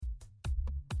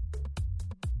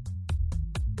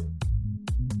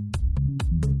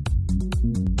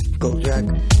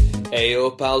Skulljack. Hey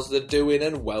up, how's the doing,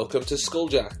 and welcome to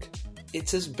Skulljack. It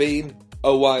has been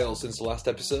a while since the last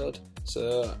episode,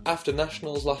 so after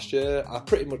Nationals last year, I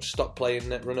pretty much stopped playing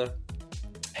Netrunner,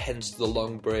 hence the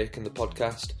long break in the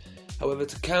podcast. However,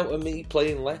 to counter me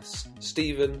playing less,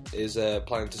 Stephen is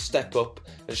planning to step up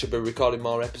and should be recording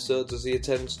more episodes as he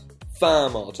attends far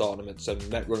more tournaments and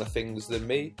Netrunner things than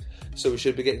me, so we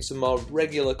should be getting some more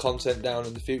regular content down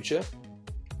in the future.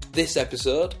 This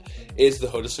episode is the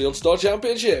Huddersfield Store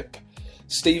Championship.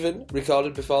 Stephen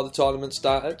recorded before the tournament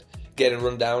started, getting a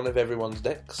rundown of everyone's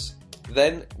decks.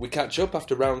 Then we catch up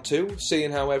after round 2, seeing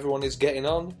how everyone is getting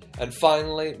on, and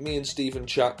finally me and Stephen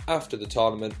chat after the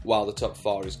tournament while the top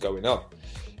 4 is going on.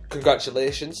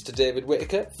 Congratulations to David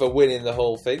Whittaker for winning the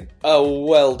whole thing, a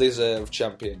well-deserved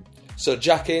champion. So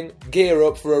jack in, gear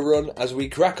up for a run as we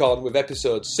crack on with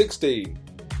episode 16,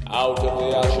 Out of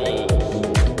the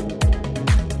Ashes.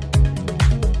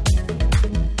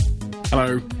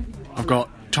 Hello, I've got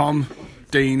Tom,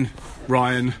 Dean,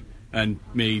 Ryan, and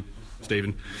me,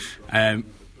 Stephen.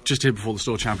 Just here before the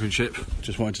Store Championship.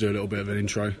 Just wanted to do a little bit of an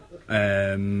intro.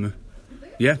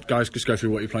 Yeah, guys, just go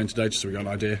through what you're playing today, just so we got an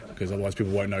idea, because otherwise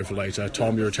people won't know for later.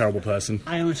 Tom, you're a terrible person.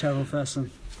 I am a terrible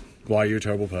person. Why are you a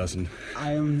terrible person?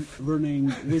 I am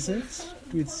running Wizards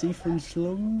with Seafront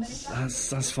Slums.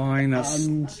 That's fine. That's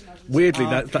And weirdly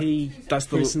RP that's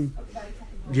the Prison.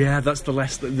 Yeah, that's the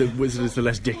Wizard is the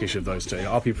less dickish of those two.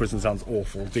 RP Prison sounds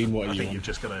awful. Dean, what are I you think on? you've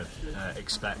just got to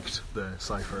expect the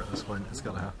cipher at this point. It's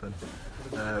got to happen.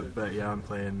 But yeah, I'm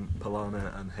playing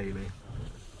Polana and Haley,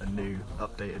 and new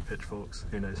updated pitchforks.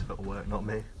 Who knows if it'll work? Not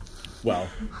me. Well,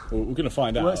 we're going to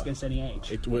find out. Works against any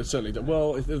age. It certainly does.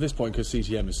 Well, at this point, because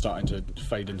CTM is starting to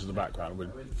fade into the background, we're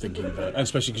thinking that, and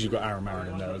especially because you've got Aaron Marin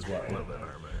in there as well. A little bit of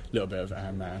Arrow. Little bit of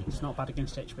Aaron Marin. It's not bad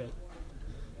against HB.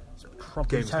 It's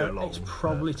probably, Games go long, it's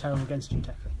probably terrible against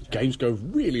Uteka. Games go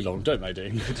really long, don't they,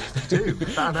 Dean? They do.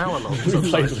 About an hour long. We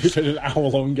played an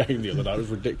hour-long game the other day. It was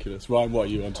ridiculous. Ryan, what are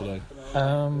you on today?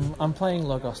 I'm playing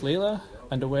Logos Leela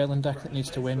and a Wayland deck that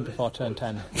needs to win before turn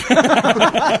 10.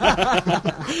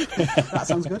 That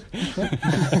sounds good.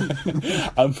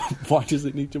 Why does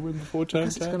it need to win before turn 10?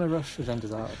 It's going to rush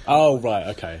agendas out. Oh, right,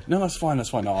 okay. No, that's fine.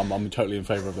 No, I'm totally in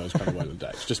favour of those kind of Wayland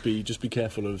decks. Just be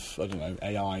careful of, I don't know,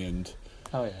 AI and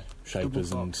Oh, yeah.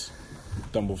 Shapers and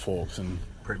Dumble Forks and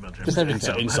Pretty much. Just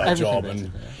everything. inside Everything job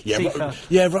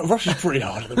basically, and Rush is pretty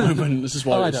hard at the moment. This is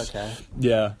why Oh, I it's- don't care.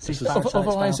 Yeah, this is-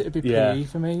 Otherwise, it'd be PE Yeah.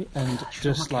 for me, and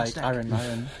just like Iron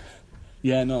Marin.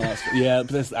 yeah, no, but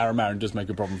this Aaron Marin does make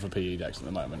a problem for PE decks at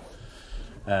the moment.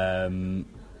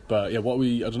 But yeah, I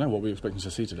don't know what we were expecting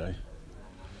to see today.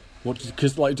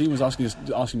 Because like Dean was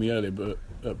asking me earlier, but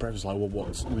at breakfast, like, well,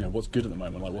 what's good at the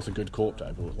moment? Like, what's a good corp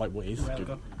deck? Or, like, what is good?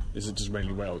 Railgun. Is it just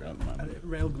mainly Railgun at the moment?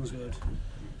 Railgun's good.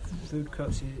 Food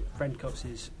Cups, Friend Cups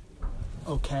is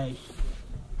okay.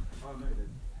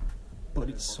 But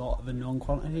it's sort of a known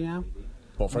quantity now.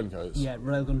 What, friend codes? Yeah,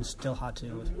 Railgun's still hard to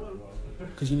deal with.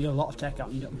 Because you need a lot of tech out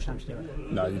and you don't have much time to do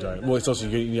it. No, you don't. Well, it's also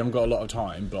you haven't got a lot of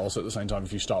time, but also at the same time,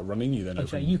 if you start running, you then So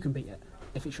open. you can beat it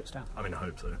if it shuts down. I mean, I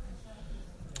hope so.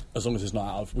 As long as it's not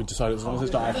out of, we decided as long as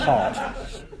it's not out of heart.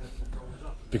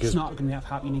 Because It's not going to be out of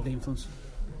half, you need the influence.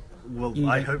 Well, You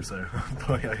I need- hope so.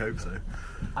 Boy, I hope so.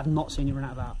 I've not seen you run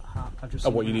out of that half. I've just oh,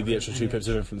 seen what you run need out the of extra any 2 edge. pips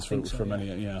of influence I think so, from yeah.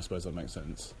 any. Yeah, I suppose that makes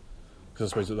sense. Because I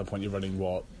suppose at that point you're running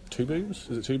what, 2 booms?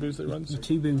 Is it 2 booms that it runs? The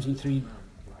 2 booms and 3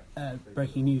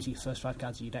 breaking news, your first 5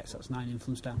 cards of your deck, so that's 9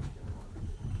 influence down.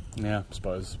 Yeah, I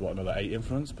suppose what, another 8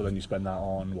 influence, but then you spend that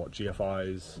on what,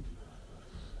 GFIs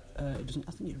It doesn't.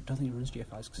 I don't think it runs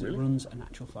GFIs because Really? it runs an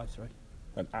actual 5/3.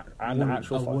 and One-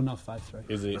 actual a five? 1 of 5/3.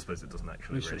 Is I it? suppose it doesn't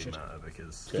actually really Restricted. matter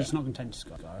because Yeah. It's not going to tend to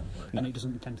score, and it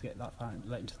doesn't tend to get that far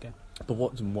late into the game. But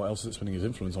what else is it spending his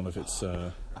influence on if it's?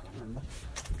 I can't remember.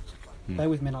 Bear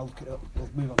with me and I'll look it up. We'll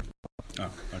move on.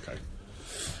 Oh, okay.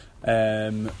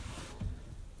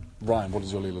 Ryan, what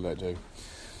does your Leela deck do?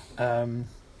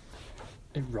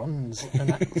 It runs and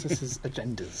accesses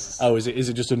agendas. Oh, is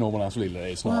it just a normal ass Leela?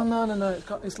 It's Well, not. no.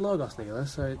 It's Logos Leela,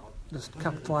 so it just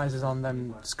capitalises on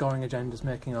them scoring agendas,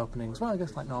 making openings. Well, I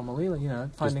guess like normal Leela, you know,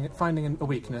 finding a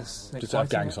weakness. Just have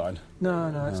gang exploiting it.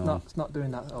 sign. No, it's not. It's not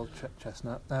doing that old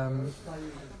chestnut.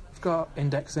 I've got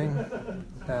indexing.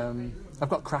 I've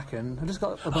got Kraken. I've just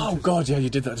got a bunch Oh of... god, yeah, you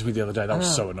did that to me the other day. That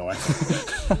was so annoying.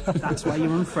 That's why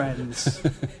you're on Friends.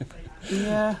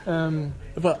 Yeah.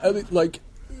 But I mean, like,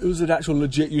 it was an actual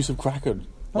legit use of Kraken.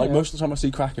 Like, yeah. most of the time I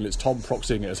see Kraken, it's Tom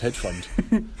proxying it as hedge fund.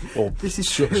 Or This is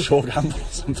Shaw Gamble or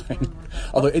something.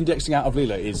 Although indexing out of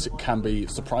Leela can be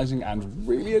surprising and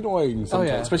really annoying sometimes,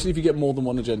 yeah. especially if you get more than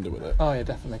one agenda with it. Oh yeah,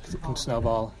 definitely, because it can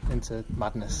snowball into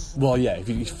madness. Well, yeah,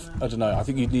 I don't know, I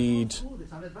think you'd need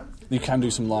you can do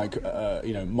some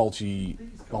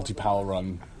multi-power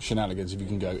run shenanigans if you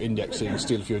can go indexing,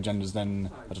 steal a few agendas, then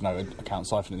I don't know, account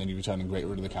siphon, and then you return and get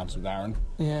rid of the counters with Aaron.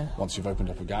 Yeah. Once you've opened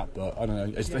up a gap, but I don't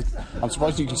know. I'm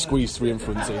surprised you can squeeze 3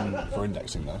 influence in for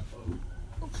indexing though.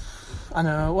 I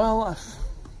know. Well,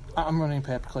 I'm running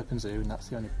Paperclip and Zoo, and that's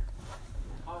the only.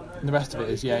 And the rest of it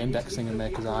is indexing and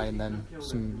Maker's Eye, and then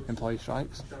some employee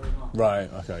strikes.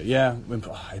 Right. Okay. Yeah.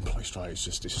 Employee strike. It's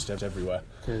just everywhere.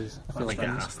 Because I I feel think like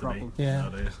it has to be Yeah.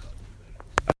 nowadays.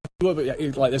 Well, but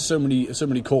there's so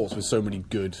many courts with so many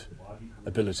good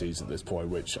abilities at this point,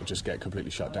 which I just get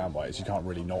completely shut down by it. So you can't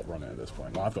really not run it at this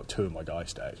point. I've got 2 in my guy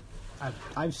stage. I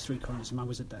have 3 corners in my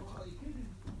wizard deck.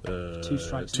 2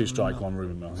 strikes, 2 strike, one 1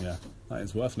 Ruben Mill. Yeah, that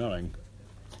is worth knowing.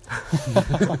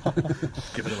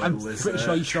 Give it away I'm all this, pretty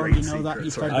sure you trade already know that. secrets,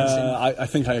 You've right? played this in. I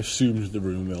think I assumed the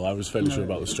Ruben Mill. I was fairly sure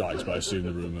about the strikes, but I assumed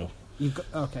the Ruben Mill. You've got,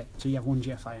 okay, so you have 1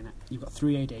 GFI in it. You've got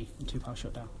 3 AD and 2 power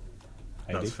shutdown.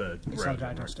 That's for It's Railgun, like right?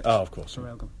 diagnostics. Oh, of course. For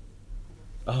Railgun.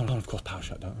 Oh no, of course, power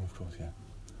shutdown. Of course, yeah.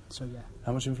 So yeah,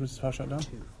 How much influence is power shutdown?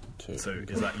 2. 2. So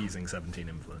is that using 17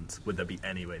 influence? Would there be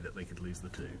any way that they could lose the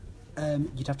 2?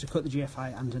 You'd have to cut the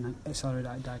GFI and an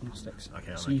accelerated diagnostics.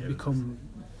 Okay, I'm so okay you'd with become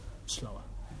slower.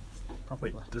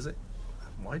 Probably. Wait, does it?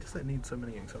 Why does it need so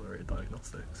many accelerated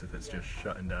diagnostics if it's just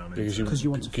shutting down? Because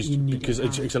you want to- you need because it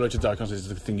in hand. accelerated diagnostics is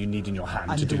the thing you need in your hand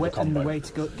And to the do way, the combo. and the way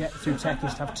to get through tech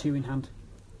is to have 2 in hand.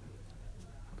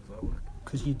 Does that work?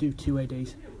 Because you do 2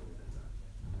 ADs.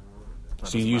 That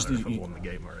So you doesn't use matter the- if I've you- won the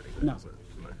game already. No. Does it?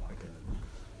 No.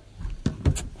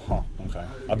 Okay. Huh, okay.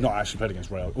 I've not actually played against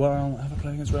Rail. Well, have I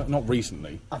played against Rail? Not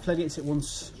recently. I played against it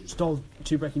once, stalled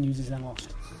 2 breaking users, then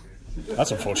lost.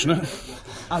 That's unfortunate.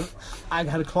 I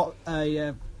had a clock,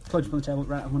 clodge on the table,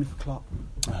 right, I'm money for clock.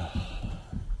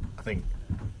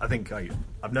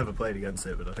 I've never played against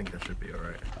it, but I think I should be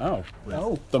alright. Oh.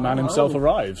 Oh. The man himself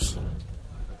arrives.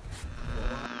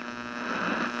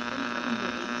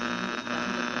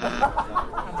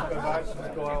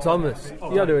 Thomas,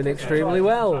 you're doing extremely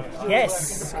well.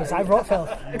 Yes, because I brought Phil.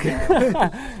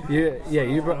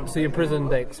 So your prison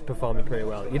deck's performing pretty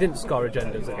well. You didn't score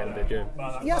agendas again, did you?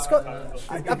 Yeah,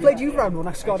 I played you round 1,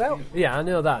 I scored out. Yeah, I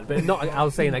know that, but not. I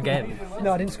was saying again.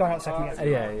 No, I didn't score out second yet.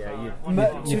 Yeah.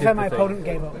 To be fair, my opponent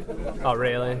gave up. Oh,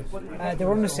 really? They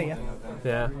were on Nasia.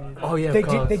 Yeah. Oh, yeah. They of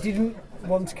course. didn't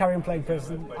want to carry on playing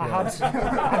prison. I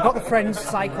got the friends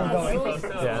cycle going.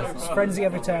 Yeah. It's frenzy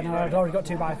every turn, and I'd already got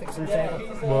 2 biotics on the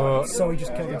table. Well, So he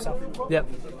just killed himself. Yep.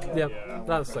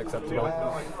 That's acceptable.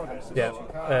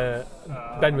 Yeah.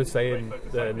 Ben was saying,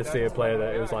 the Nasia player,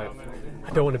 that it was like, I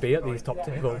don't want to be at these top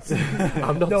tables.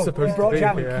 I'm not No, supposed he brought to be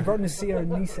Jam. here. He brought Nasia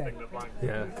and Nisei.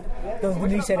 Yeah. The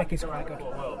Nisei deck is quite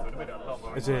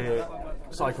good. Is it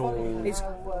cycle? It's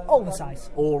all the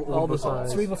size. All the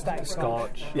size. Cerebral static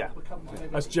Scotch. Yeah,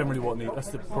 that's generally what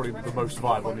that's probably the most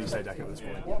viable Nisei deck at this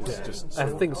point. It's just I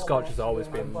think Scotch has always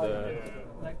been the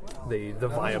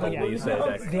viable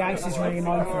Nisei deck. The ice is really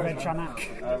annoying for Red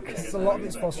Shanak. Because a lot of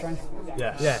it's full strength.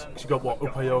 yeah. Yeah. You've got what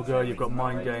Upayoga, you've got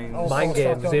Mind Games. Mind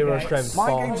Game, 0 strength, Mind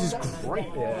 4. Games is great.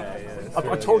 Yeah.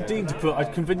 I told Dean to put. I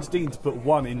convinced Dean to put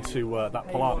 1 into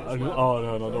that Pilar. Oh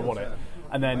no, I don't want it.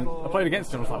 And then I played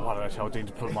against him. I was like, why did I tell Dean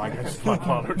to put Mind Games into my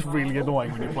Pilar? It's really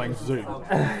annoying when you're playing Zoom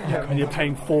and you're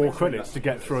paying 4 credits to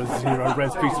get through a 0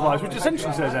 res piece of ice, which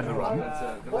essentially says end the run.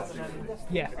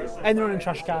 Yeah. And they're on a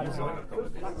trash card, isn't it?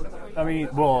 I mean,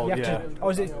 well, You have yeah. to,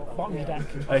 or is it bottom of your deck?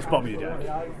 It's bottom of your deck.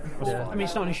 I mean,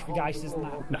 it's not an issue for Geist, isn't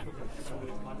that? No.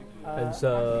 And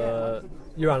so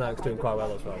Uranak's doing quite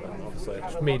well as well then, obviously.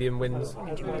 Just medium wins.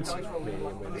 Medium wins.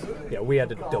 Yeah, we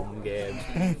had a dumb game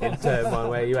in turn 1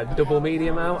 where you had double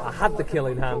medium out, I had the kill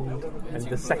in hand, and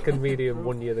the second medium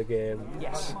won you the game.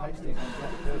 Yes.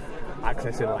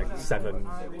 Accessing like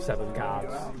seven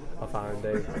cards of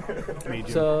R&D. Medium.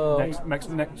 So- next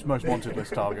most wanted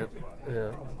list target.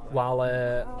 Yeah.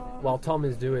 While Tom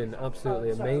is doing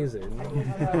absolutely amazing,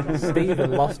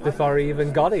 Stephen lost before he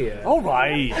even got here. All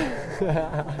right.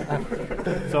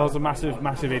 So I was a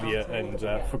massive idiot and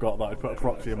forgot that I'd put a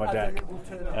proxy in my deck,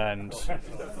 and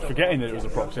forgetting that it was a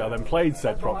proxy, I then played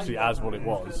said proxy as what it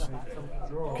was.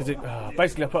 Because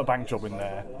basically I put a bank job in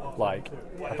there like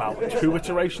about 2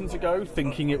 iterations ago,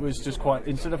 thinking it was just quite,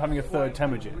 instead of having a third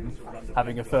Temujin,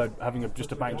 having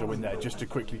just a bank job in there just to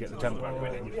quickly get the tempo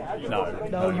winning. No,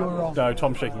 you were wrong. No,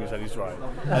 Tom's shaking his head, he's right.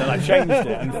 And then I changed it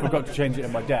and forgot to change it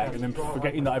in my deck, and then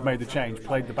forgetting that I'd made the change,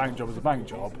 played the bank job as a bank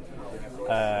job.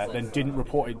 Then didn't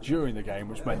report it during the game,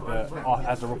 which meant that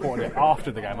as I reported it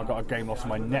after the game, I got a game loss in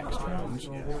my next round,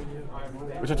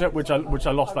 which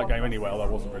I lost that game anyway, although I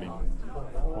wasn't really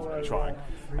trying.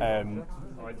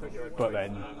 but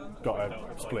then got a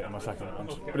split in my second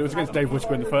round. But it was against Dave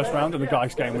Whitaker in the first round, and the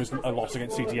guy's game was a loss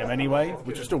against CTM anyway,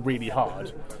 which was still really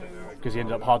hard because he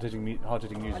ended up hard hitting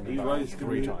using me about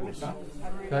 3 times.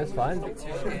 That's fine.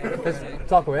 Let's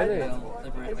talk away, mate.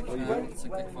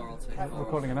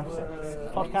 Recording an episode.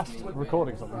 Podcast?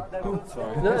 Recording something.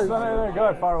 No, No,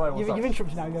 go far away. What's You've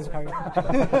interrupted now, you guys are carrying on.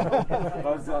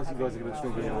 How's you guys are going to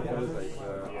struggle on Thursday?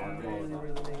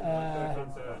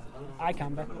 I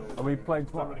can be. Are we playing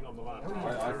tomorrow? I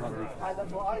can't read.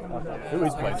 Who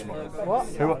is playing tomorrow?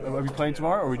 What? Are we playing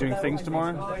tomorrow? Are we doing things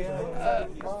tomorrow?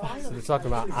 So they're talking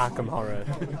about Arkham Horror.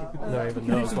 No one even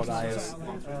knows what that is.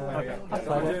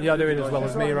 You're doing as well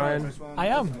as me, Ryan. I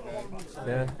am.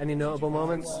 Yeah. Any notable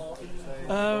moments?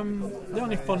 The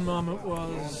only fun moment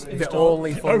was The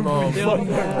only fun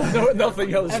moment.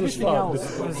 Nothing else everything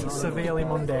else was severely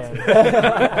mundane.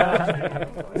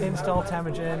 Install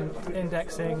Temujin,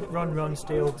 indexing, run,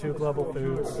 steal 2 global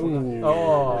foods.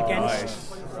 Oh,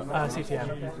 Against.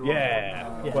 CTM. Yeah.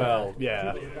 Well,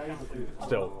 yeah.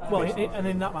 Still. Well, and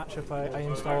in that matchup, I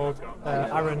installed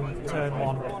Aaron turn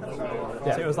 1.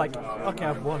 Yeah. So it was like, okay,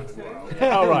 I've won.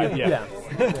 Oh, right, yeah.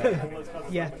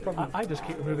 Yeah, probably. I just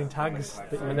keep removing tags.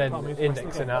 That And then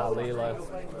indexing out Leela.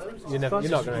 You're not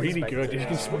going to Really good.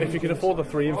 If you can afford the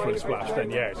 3 influence splash,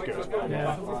 then yeah, it's good.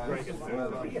 Yeah.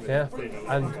 Yeah.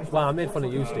 And, well, I made fun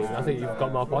of you, Steve. I think you've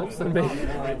got more points than me.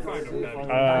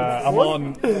 I'm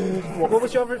on. What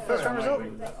was your first round result?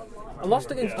 I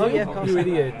lost against you, yeah, of course. you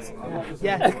idiot.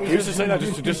 Yeah. You used to say that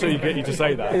just so you get you to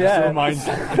say that. Yeah. Just to remind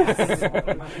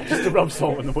just to rub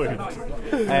salt in the wound.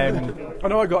 I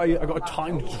know I got a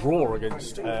timed draw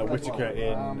against Whitaker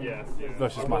in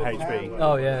versus my HB.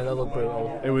 Oh, yeah, that looked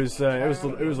brutal. It was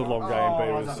a long game, but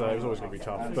it was always going to be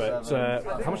tough. But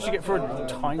how much did you get for a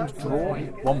timed draw?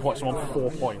 1 point, so I'm on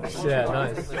 4 points. Yeah,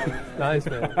 nice. Nice,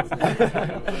 man.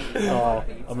 Oh,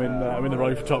 I'm in the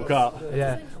running for top cut.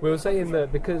 Yeah, we were saying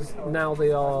that because now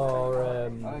they are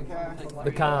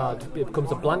the card, it becomes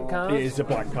a blank card. It is a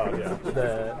blank card, yeah.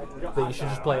 That you should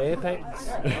just play Apex,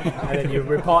 and then you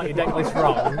report your deck list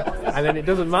wrong, and then it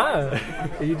doesn't matter.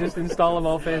 You just install them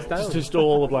all face down. Just install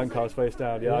all the blank cards face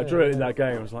down. Yeah, I drew it in that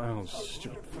game. I was like, oh,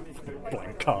 stupid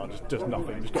blank card, just does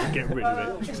nothing. Just got to get rid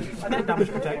of it. And then damage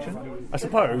protection. I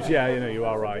suppose, yeah. You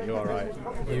are right. You are right.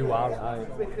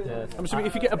 Yeah. I'm assuming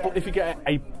if you get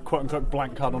a quote unquote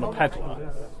blank card on a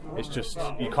peddler, it's just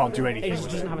you can't do anything. It just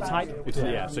doesn't have a type.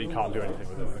 Yeah, so you can't do anything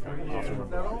with it. Okay, I'll have to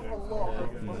remember.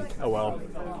 Oh well,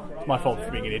 it's my fault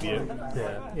for being an idiot.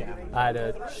 Yeah. I had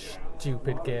a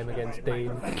stupid game against Dean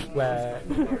where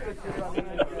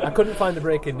I couldn't find the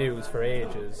breaking news for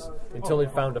ages until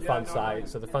he'd found a fan site.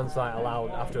 So the fan site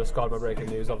allowed, after I scored my breaking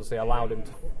news, obviously allowed him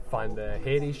to find the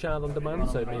Hades shard on demand,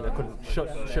 so it means I couldn't shut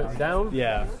him down.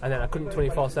 Yeah. And then I couldn't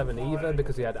 24/7 either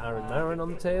because he had Aaron Marin on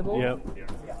the table. Yep.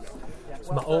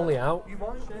 So my only out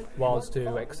was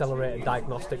to accelerate a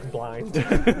diagnostics blind,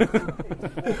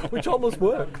 which almost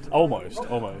worked. Almost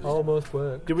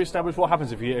worked. Did we establish what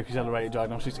happens if you get accelerated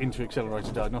diagnostics into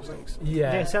accelerated diagnostics?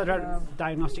 Yeah. The accelerated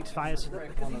diagnostics fires.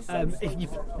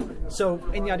 So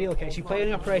in the ideal case, you play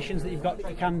any operations that you've got that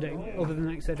you can do other than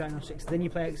accelerated diagnostics. Then you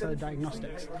play accelerated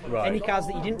diagnostics. Right. Any cards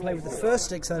that you didn't play with the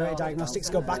first accelerated diagnostics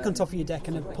go back on top of your deck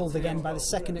and are pulled again by the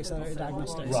second accelerated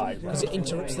diagnostics. Right. Because it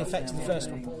interrupts the effect of the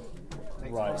first one.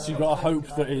 Right, so you've got to hope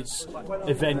that it's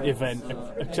event,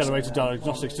 accelerated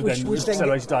diagnostics to Which then then accelerated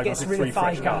gets diagnostics rid free of 5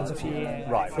 fresh cards cards. off your...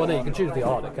 Right. Well, no, you can choose the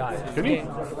order, can't you? Can you?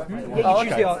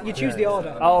 Yeah, you choose the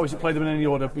order. Oh, is it play them in any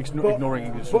order, ignoring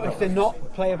English? But if they're not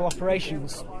playable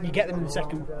operations, you get them in the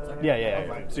second.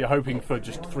 Yeah. So you're hoping for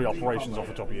just 3 operations off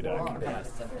the top of your deck.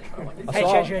 I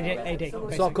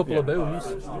saw a couple of booms.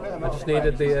 I just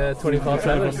needed the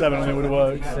 24/7. 7 and it would have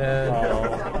worked.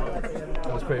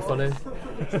 That was pretty funny.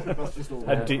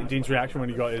 And Dean's reaction when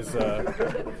he got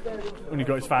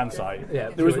his fan site. Yeah,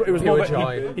 it was pure more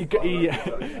joy. he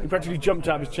practically jumped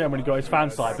out of his chair when he got his fan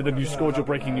site, but then you scored your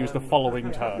breaking news the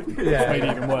following turn. Yeah. Which made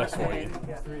it even worse for you.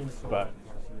 But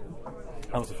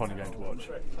that was a funny game to watch.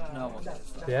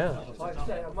 Yeah.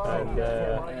 And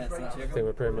I think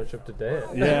we're pretty much up to date.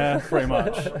 Yeah, pretty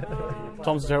much.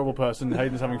 Tom's a terrible person,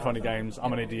 Hayden's having funny games,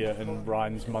 I'm an idiot, and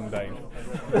Ryan's mundane.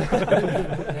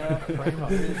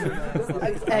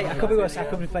 Hey, I could be worse, I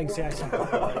could be playing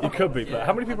CI7. You could be, but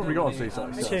how many people have we got on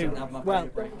CSI? 2. Well,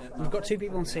 we've got 2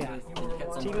 people on CI.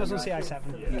 Timo's on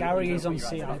CI7. Gary is on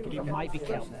CI, but it might be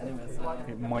killed.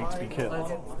 It might be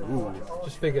killed. Ooh.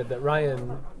 Just figured that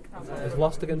Ryan Has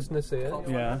lost against Nasir.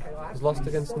 Yeah. Has lost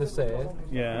against Nasir,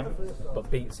 Yeah. but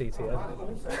beat CTM.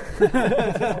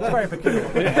 It's very peculiar.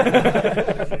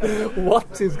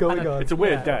 What is going on? It's a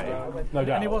weird day, no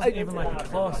doubt. And it wasn't even like a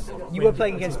close. You were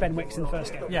playing against Ben Wicks in the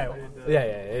first game. Yeah, Yeah,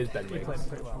 it is Ben he played Wicks.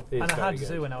 pretty well. He is And I very had good.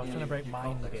 Zoo, and I was trying to break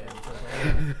mine again.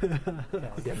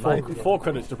 Four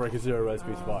credits to break a 0 res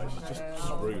piece of ice. It's just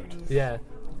rude. Yeah,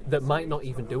 that might not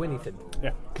even do anything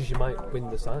Yeah. because you might win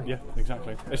the side. Yeah,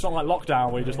 exactly. It's not like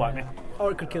lockdown where you're just like, meh.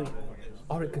 Or it could kill you.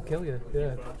 Or it could kill you.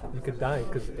 Yeah, you could die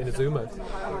because Inazuma.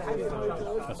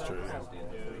 That's true.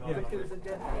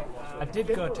 I did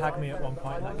go tag me at one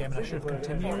point in that game, and I should have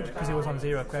continued because he was on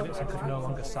 0 credits and could no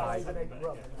longer side.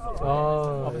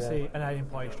 Oh, Obviously, and I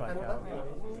didn't play strikeout. yeah.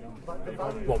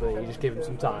 What? But you just give him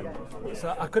some time.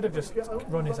 So I could have just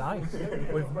run his ice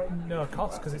with no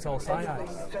cost because it's all side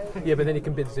ice. Yeah, but then you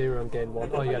can bid 0 and gain 1.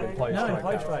 Oh, you had him play No, he strike.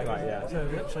 plays strike. Right, yeah. So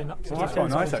literally not. Well, that's quite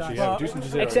nice actually. Yeah, Well, reduce them to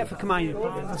 0. Except for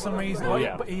Kamai. For some reason, Oh,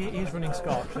 yeah. but he's running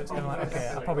Scotch, so it's kind of like,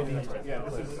 okay, I probably need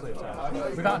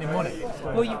to without any money.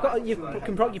 Well, you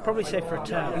probably save for a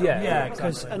turn. Yeah, Yeah,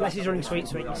 Because unless he's running Sweet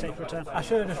Sweet, you save for a turn. I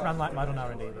should have just ran like mad on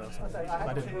R&D though, so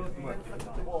I didn't.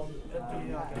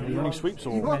 Are you running sweeps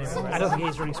or? I don't think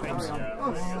he's running sweeps.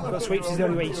 But sweeps is the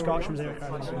only way you Scotch from 0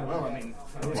 credits.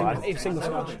 If single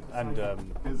Scotch. And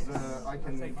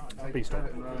Beanstalk.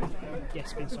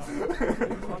 Yes, Beanstalk.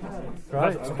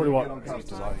 Right. That's probably what it was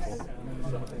designed for.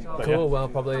 But Cool. Well,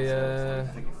 probably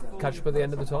catch up at the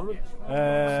end of the tournament.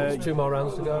 There's 2 more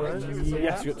rounds to go, right?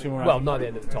 Yes, you got 2 more rounds. Well, not at the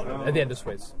end of the tournament. At the end of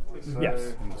Swiss,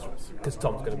 Yes. because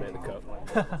Tom's going to make the cut.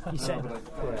 He said.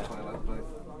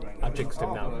 I've jinxed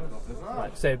him now.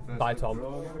 Right, say bye, Tom.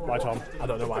 Bye, Tom. I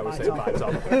don't know why we say bye,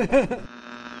 Tom.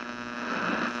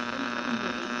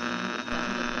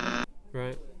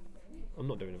 Right. I'm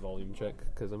not doing a volume check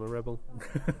because I'm a rebel.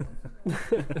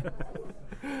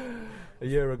 A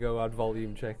year ago, I'd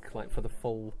volume check like for the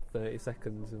full 30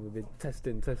 seconds, and we'd be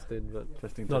testing, but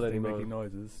Testing, not anymore. making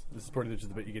noises. This is probably just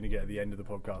the bit you're going to get at the end of the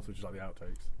podcast, which is like the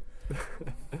outtakes.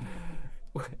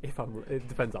 It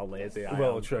depends how lazy I am.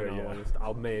 Well, true, to be yeah. honest.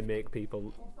 I may make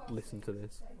people listen to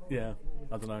this. Yeah,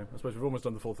 I don't know. I suppose we've almost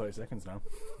done the full 30 seconds now.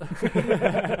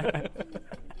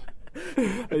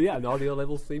 Yeah, and audio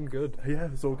levels seem good. Yeah,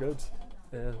 it's all good.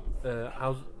 Yeah.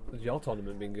 How's your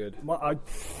tournament been good? I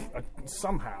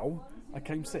somehow I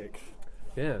came sixth.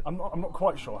 Yeah. I'm not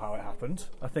quite sure how it happened.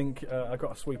 I think I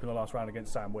got a sweep in the last round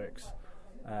against Sam Wicks,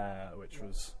 which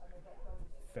was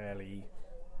fairly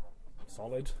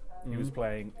solid. He was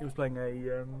playing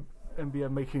a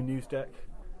MBM Making News deck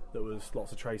that was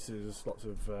lots of traces, lots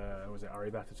of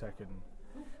Ariabata Tech and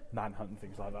Manhunt and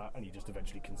things like that, and he just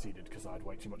eventually conceded because I had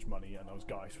way too much money and I was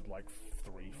Geist with like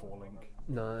 3-4 link.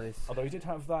 Nice. Although he did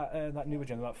have that new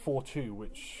agenda, that 4-2,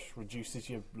 which reduces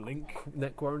your link.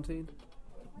 Net quarantine?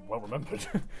 Well remembered.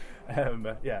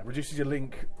 Reduces your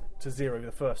link to 0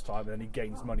 the first time, and then he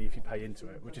gains money if you pay into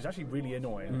it, which is actually really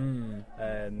annoying.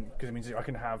 Because it means I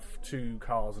can have 2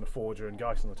 Carls and a Forger and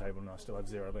Geist on the table, and I still have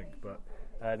 0 link. But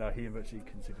no, he eventually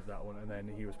conceded that one, and then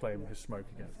he was playing his smoke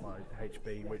against my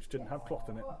HB, which didn't have cloth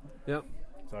in it. Yep.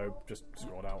 So just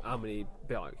scored out. How many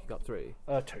Biotic? You got 3?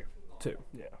 2. 2.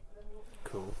 Yeah.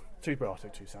 Cool. 2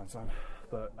 Biotic, 2 Sansan.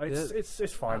 But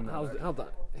it's fine. How'd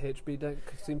that HB deck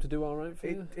seem to do alright for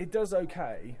you? It does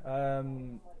okay.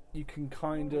 You can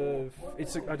kind of...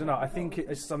 I don't know, I think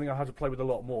it's something I had to play with a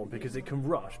lot more because it can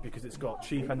rush because it's got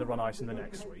Chief and the Run Ice in the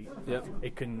next suite. Yep.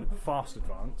 It can fast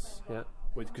advance. Yeah.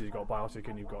 Because you've got Biotic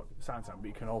and you've got Sansan, but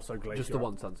you can also Glacier. Just the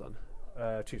one Sansan?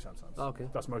 2 Sansans. Oh, okay.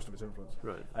 That's most of its influence.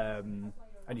 Right.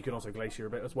 And you can also Glacier a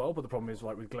bit as well, but the problem is,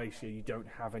 like with Glacier, you don't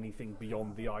have anything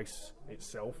beyond the ice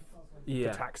itself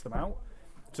to tax them out.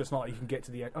 So it's not like you can get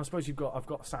to the end. I suppose I've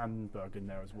got Sandberg in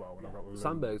there as well.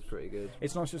 Sandberg's pretty good.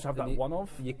 It's nice just to have And that one-off.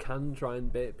 You can try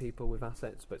and bait people with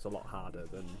assets, but it's a lot harder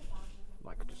than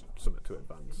like just something to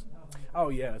advance. Oh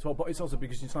yeah, as well. But it's also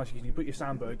because it's nice you can put your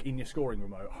Sandberg in your scoring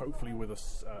remote, hopefully with a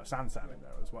Sansan in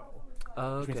there as well.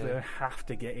 Which means they don't have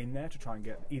to get in there to try and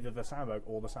get either the Sandberg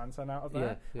or the Sansan out of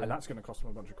there, and that's going to cost them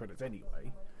a bunch of credits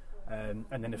anyway. And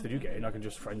then if they do get in, I can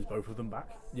just friends both of them back.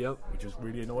 Yep. Which is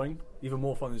really annoying. Even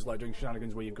more fun is like doing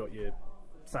shenanigans where you've got your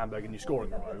Sandberg in your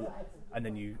scoring remote, and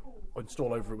then you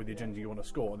install over it with the agenda you want to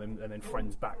score, and then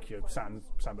friends back your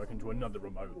Sandberg into another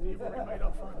remote that you've already made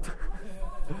up for it.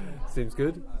 Seems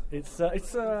good. It's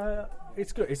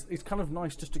good. It's kind of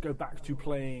nice just to go back to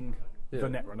playing the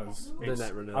Netrunners.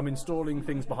 I'm installing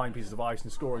things behind pieces of ice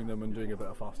and scoring them and doing a bit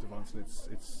of fast advance. And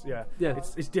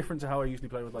it's different to how I usually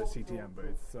play with like CTM, but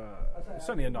it's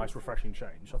certainly a nice, refreshing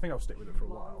change. I think I'll stick with it for a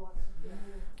while.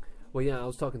 Well, yeah, I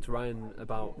was talking to Ryan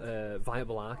about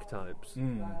viable archetypes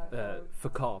for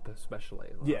co-op especially.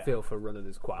 Like, I feel for running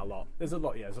there's quite a lot. There's a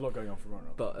lot going on for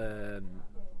runner. But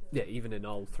yeah, even in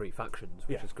all 3 factions,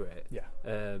 which is great. Yeah.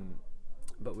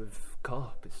 But with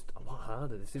co-op, it's a lot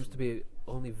harder. There seems to be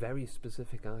only very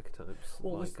specific archetypes.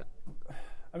 Well,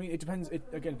 I mean, it depends.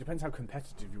 It depends how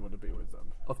competitive you want to be with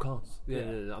them. Of course. Yeah.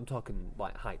 No, I'm talking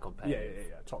like high competitive.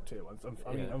 Yeah. Top tier ones.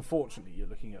 I mean, unfortunately, you're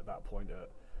looking at that point at,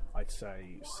 I'd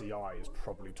say CI is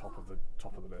probably top of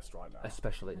the list right now.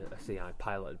 Especially a CI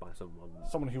piloted by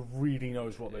someone who really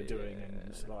knows what they're doing,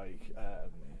 and like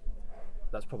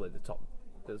that's probably the top.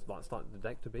 That's like the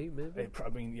deck to beat, maybe. I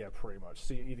mean, yeah, pretty much.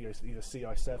 Either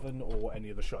CI7 or any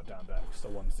of the shutdown decks, the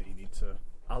ones that you need to.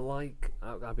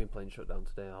 I've been playing shutdown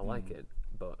today. I like it,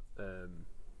 but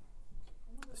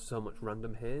so much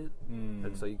random hate,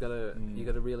 and so you gotta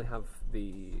really have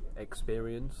the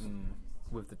experience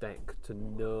with the deck to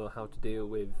know how to deal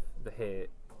with the hate.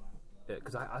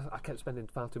 Because I kept spending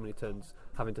far too many turns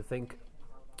having to think,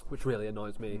 which really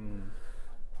annoys me.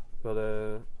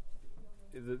 But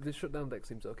this shutdown deck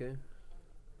seems okay.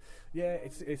 Yeah,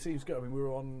 it seems good. I mean, we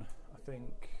were on. I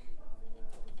think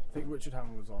Richard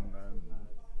Hammond was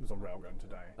on Railgun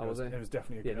today. Oh, was he? It was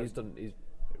definitely a good.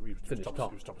 He finished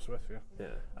top. He was top of Swift, yeah.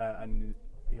 And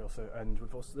he also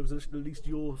there was at least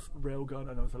your Railgun,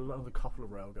 and there was another couple of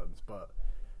Railguns, but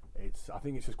I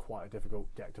think it's just quite a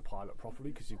difficult deck to pilot properly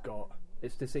because you've got.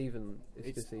 It's deceiving.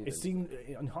 Deceiving. It seemed,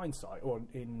 in hindsight, or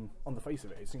on the face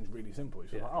of it seems really simple.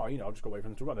 It's just like, I'll just go away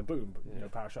from them to run, and boom,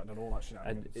 power shutdown and all that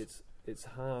shenanigans. And it's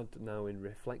hard now in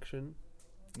reflection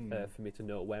for me to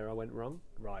know where I went wrong.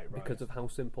 Right. Because of how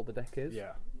simple the deck is.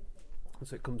 Yeah. And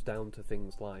so it comes down to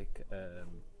things like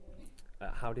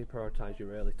how do you prioritise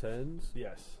your early turns?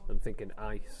 Yes. I'm thinking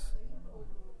ice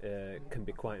can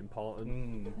be quite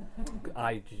important.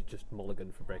 I just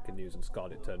mulliganed for breaking news and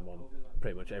scored it turn 1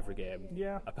 pretty much every game,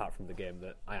 apart from the game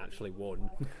that I actually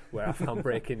won, where I found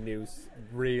breaking news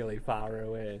really far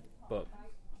away. But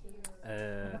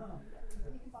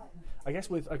I guess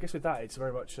with that, it's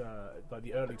very much like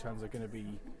the early turns are going to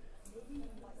be.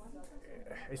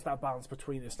 It's that balance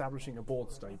between establishing a board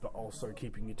state but also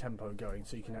keeping your tempo going,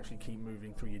 so you can actually keep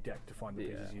moving through your deck to find the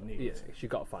pieces you need. Yeah,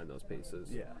 you've got to find those pieces.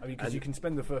 Yeah, I mean, because you can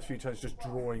spend the first few turns just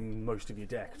drawing most of your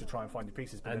deck to try and find your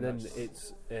pieces. But and then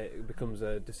it becomes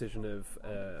a decision of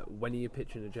when are you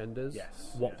pitching agendas?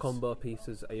 Yes. What combo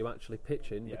pieces are you actually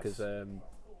pitching? Yes. Because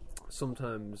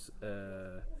sometimes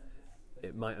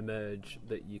it might emerge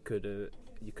that you could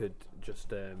just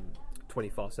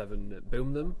 24/7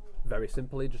 boom them very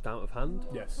simply, just out of hand.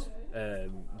 Yes.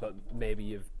 But maybe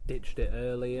you've ditched it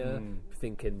earlier,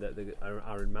 thinking that the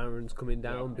Aaron Marin's coming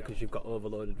down because you've got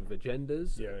overloaded with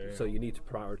agendas. So you need to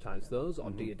prioritise those,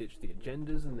 or do you ditch the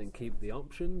agendas and then keep the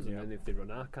options? And then if they run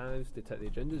archives, they take the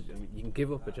agendas. I mean, you can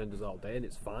give up agendas all day and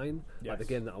it's fine. Like the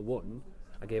game that I won,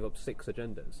 I gave up 6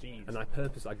 agendas. Jeez. And I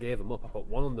gave them up. I put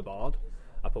 1 on the board,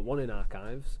 I put 1 in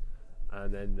archives,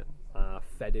 and then I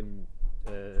fed him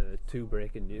 2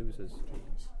 breaking newses.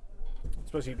 I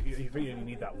suppose if you really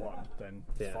need that one, then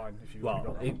it's fine. If you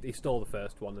well, he stole the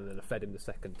first one, and then I fed him the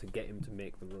second to get him to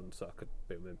make the run so I could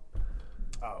boom him.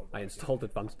 Oh, I installed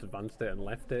advanced it and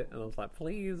left it, and I was like,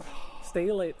 please,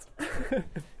 steal it.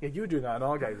 Yeah, you were doing that in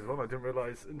our games as well. I didn't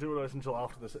realise until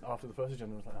after the first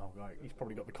agenda. I was like, oh, right, he's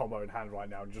probably got the combo in hand right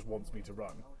now and just wants me to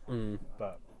run.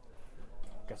 But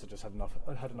I guess I just had enough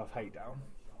hate down.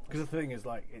 Because the thing is,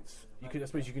 like, I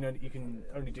suppose you can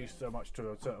only do so much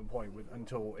to a certain point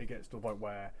until it gets to the point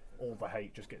where all the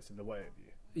hate just gets in the way of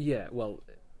you. Yeah, well,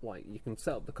 like, you can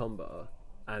set up the combo,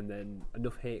 and then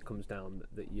enough hate comes down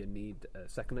that you need a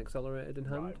second accelerated in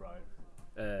hand. Right.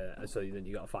 And so then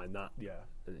you got to find that. Yeah.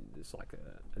 And it's like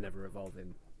a never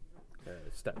evolving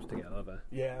steps to get over.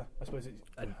 Yeah, I suppose it's.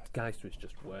 And Geister is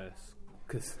just worse.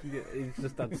 Because he's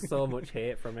just had so much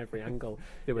hate from every angle.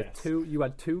 There were you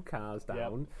had 2 cars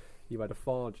down, you had a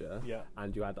Forger,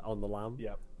 and you had On the Lam.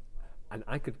 Yep. And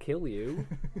I could kill you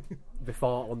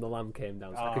before On the Lam came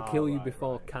down. So I could kill you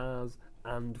before Cars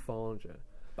and Forger.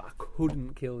 But I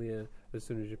couldn't kill you as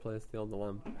soon as you placed the On the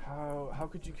Lam. How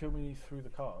could you kill me through the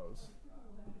cars?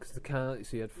 Because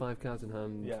so you had 5 cards in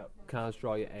hand, cars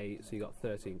draw you 8, so you got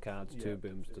 13 cards, 2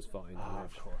 booms does 14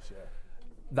 damage. Of course, yeah.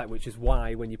 That which is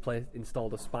why when you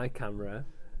installed a spy camera,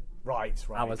 I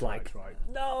was like,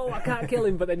 no, I can't kill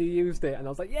him. But then you used it, and I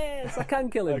was like, yes, I can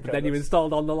kill him. Okay, but then you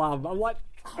installed On the Lam. I'm like,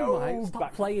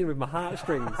 stop playing with my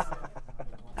heartstrings.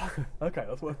 Okay,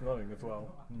 that's worth knowing as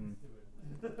well.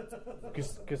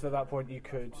 Because at that point you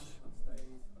could.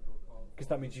 Because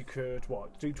that means you could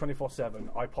do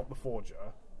 24/7. I pop the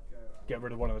Forger, get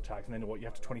rid of one of the tags, and then what? You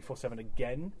have to 24/7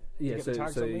 again. Yeah, to get the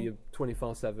tags so on me? you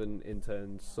 24/7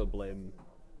 intern sublim,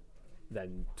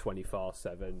 then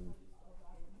 24/7.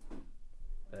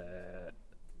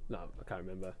 No, I can't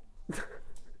remember.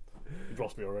 You've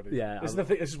lost me already. Yeah, this is the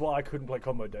thing. This is why I couldn't play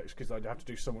combo decks, because I'd have to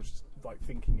do so much like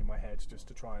thinking in my head just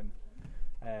to try and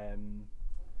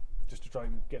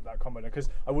get that combo deck. Because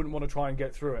I wouldn't want to try and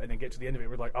get through it and then get to the end of it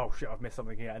with like, oh shit, I've missed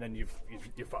something here, and then you're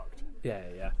fucked.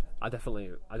 Yeah. I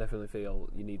definitely feel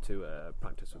you need to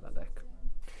practice with that deck.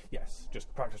 Yes,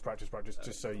 just practice,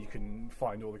 just so you can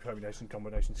find all the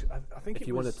combinations. I think if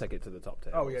you want to take it to the top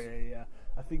 10. Oh yeah.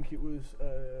 I think it was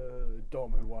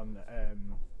Dom who won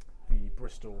the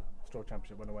Bristol Store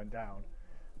Championship when I went down.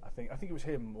 I think it was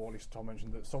him, or at least Tom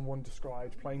mentioned that someone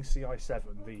described playing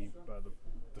CI7, the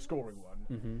scoring one.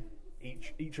 Mm-hmm.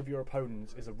 Each of your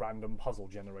opponents is a random puzzle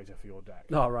generator for your deck.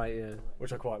 Oh right, yeah.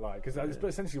 Which I quite like, because that's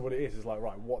essentially what it is like,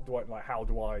 right, what do I like? How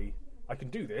do I can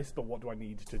do this, but what do I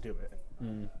need to do it?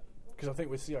 Because I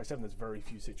think with CI7 there's very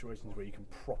few situations where you can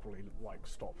properly like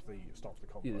stop the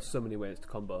combo. Yeah, there's so many ways to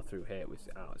combo through here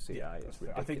without CI. Yeah, it's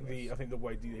ridiculous. I think the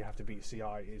way that you have to beat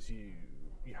CI is you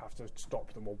have to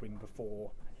stop them or win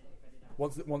before.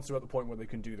 Once they're at the point where they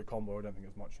can do the combo, I don't think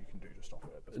there's much you can do to stop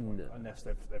it at this point, unless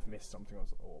they've missed something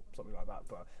or something like that.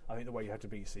 But I think the way you have to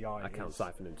beat CI I can't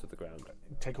siphon into the ground.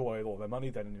 Take away all their money,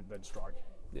 then strike.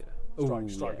 Yeah,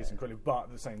 strike is incredible. But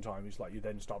at the same time, it's like you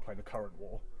then start playing the current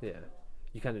war. Yeah.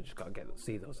 You kind of just got to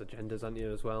see those agendas, aren't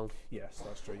you, as well? Yes,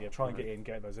 that's true. Yeah, try and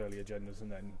get those early agendas, and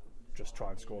then just try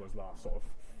and score those last sort of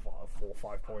 4 or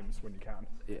 5 points when you can.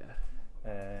 Yeah.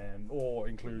 Or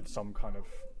include some kind of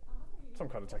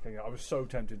technique. I was so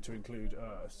tempted to include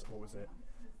what was it?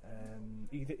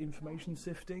 Either information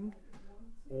sifting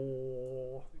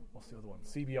or what's the other one?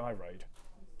 CBI raid,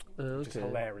 which is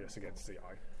hilarious against CI.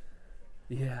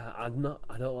 Yeah, I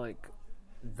don't like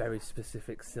very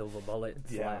specific silver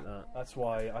bullets like that. That's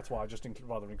why I just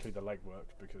rather include the legwork,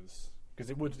 because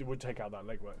it would take out that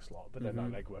legwork slot, but then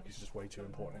that legwork is just way too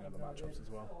important in other matchups as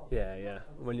well. Yeah.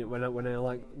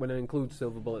 When I include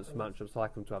silver bullets for matchups, I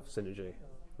like them to have synergy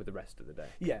with the rest of the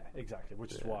deck. Yeah, exactly.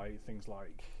 Which is why things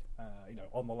like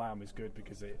On the Lamb is good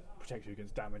because it protects you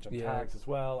against damage and tags as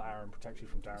well. Aaron protects you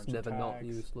from damage and tags. Never not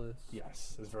useless.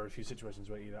 Yes, there's very few situations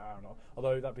where either Aaron or...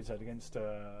 Although, that being said, against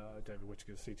David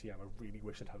Whittaker's CTM, I really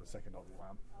wish I'd had a second On the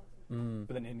Lamb.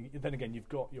 But then again, you've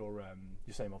got your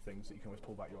same old things that you can always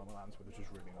pull back your On the Lambs with, which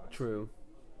is really nice. True.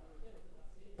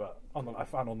 But I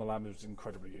found On the Lamb was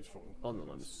incredibly useful. On the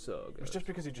Lamb is so good. It's just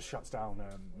because it just shuts down...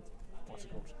 what's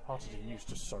it called? Heart of Use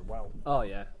just so well. Oh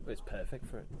yeah, it's perfect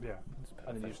for it. Yeah,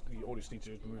 and then you all just need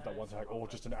to remove that one tag, or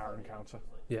just an Aaron counter.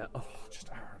 Yeah. Oh, just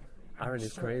Aaron. Aaron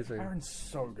is crazy. Aaron's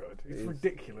so good. It's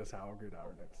ridiculous how good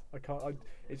Aaron is.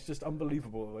 It's just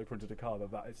unbelievable that they printed a card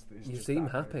of that. You seem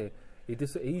happy.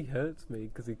 He hurts me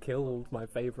because he killed my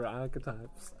favourite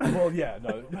archetypes. Well, yeah,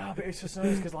 no, but it's just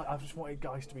nice because I've just wanted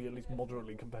guys to be at least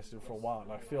moderately competitive for a while,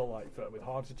 and I feel like that with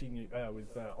Heart of Genius,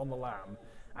 with On the Lamb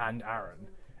and Aaron.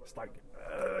 It's like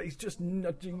he's just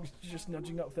nudging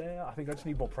up there. I think I just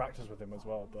need more practice with him as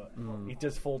well. But he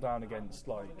does fall down against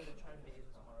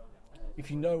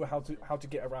if you know how to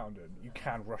get around him, you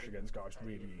can rush against guys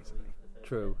really easily.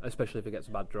 True, especially if he gets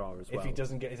a bad draw as well. If he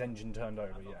doesn't get his engine turned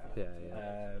over,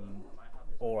 yeah.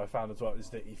 Or I found as well is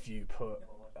that if you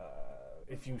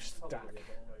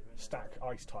stack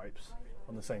ice types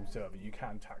on the same server, you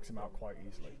can tax him out quite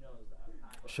easily.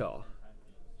 Sure.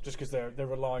 Just because they're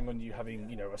relying on you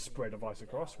having a spread of ice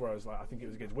across, whereas I think it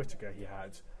was against Whittaker he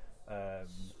had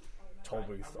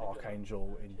Tollbooth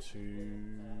Archangel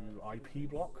into IP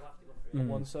block on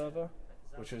one server,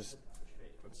 which is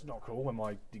it's not cool when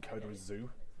my decoder is Zoo.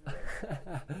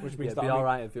 Which means it'd be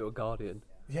alright if it were Guardian.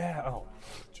 Yeah. Oh,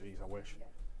 jeez, I wish.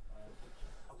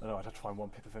 I know I'd have to find one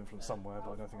Pip of Influence somewhere,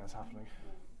 but I don't think that's happening.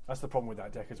 That's the problem with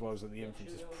that deck as well, is that the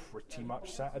influence is pretty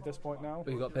much set at this point now.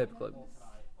 But you got Paperclip.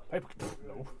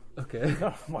 No. Okay.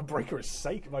 No, my breaker is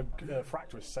Seika. My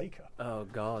fractor is Seika. Oh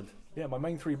God. Yeah, my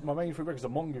main three breakers are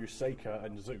Mongoose, Seika,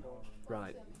 and Zoo.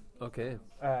 Right. Okay.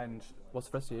 And what's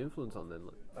the rest of your influence on then?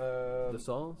 The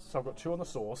Source? So I've got 2 on the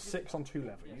Source, 6 on 2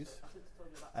 levies,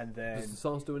 and then... Does the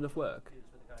Source do enough work?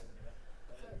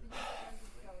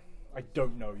 I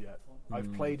don't know yet.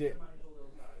 I've played it...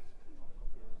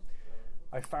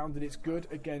 I found that it's good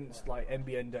against like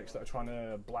NBN decks that are trying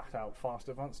to blat out fast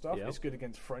advanced stuff. Yep. It's good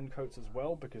against friend coats as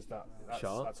well because that's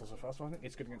also fast. I think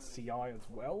it's good against CI as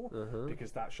well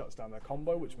because that shuts down their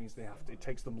combo, which means it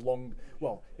takes them long.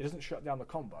 Well, it doesn't shut down the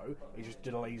combo; it just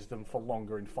delays them for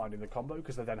longer in finding the combo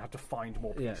because they then have to find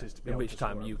more pieces to be. In able which to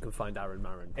time score you them. can find Aaron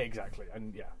Marin. Exactly,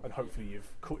 and hopefully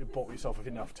you've bought yourself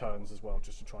enough turns as well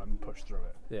just to try and push through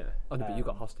it. Yeah. Oh, no, but you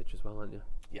got hostage as well, haven't you?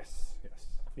 Yes.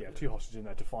 Yeah, 2 hostages in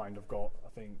there to find. I've got, I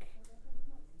think.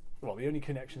 Well, the only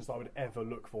connections that I would ever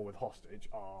look for with hostage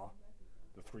are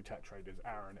the 3 tech traders,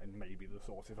 Aaron, and maybe the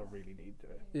source if I really need to.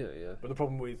 Yeah. But the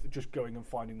problem with just going and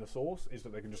finding the source is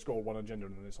that they can just score 1 agenda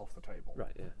and then it's off the table.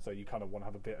 Right. Yeah. So you kind of want to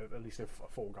have a bit of at least a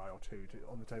 4 guy or 2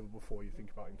 on the table before you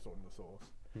think about installing the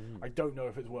source. I don't know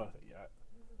if it's worth it yet.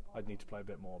 I'd need to play a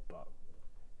bit more, but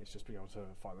it's just being able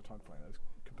to find the time to play in those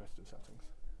competitive settings.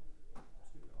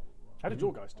 How did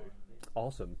your guys do?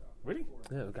 Awesome. Really?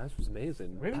 Yeah, the guys was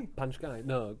amazing. Really? Punch guy?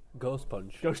 No, Ghost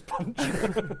Punch. Ghost Punch.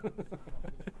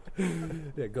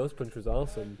 Yeah, Ghost Punch was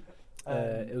awesome.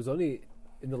 It was only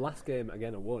in the last game,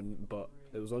 again I won, but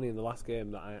it was only in the last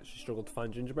game that I actually struggled to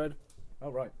find gingerbread.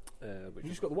 Oh, right. Which You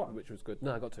just got the 1? Which was good.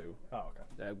 No, I got 2. Oh,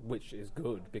 okay. Which is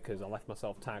good because I left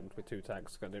myself tagged with 2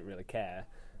 tags because I didn't really care.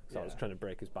 So I was trying to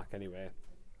break his back anyway.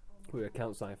 We were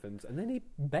count siphons, and then he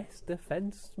best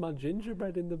defensed my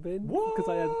gingerbread in the bin because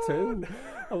I had 2.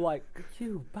 I'm like,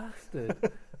 you bastard.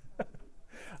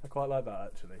 I quite like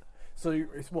that actually. So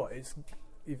it's what? It's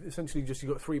you've essentially just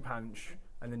you've got 3 punch,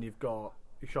 and then you've got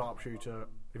your sharpshooter. Have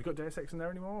you got Deus Ex in there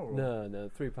anymore? Or? No.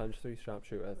 3 punch, 3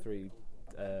 sharpshooter, 3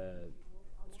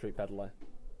 street peddler.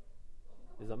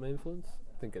 Is that my influence?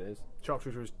 I think it is.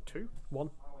 Sharpshooter is 2? 1.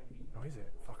 Oh, is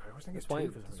it? Fuck, I always think it's That's 2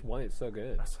 for some that's reason. why it's so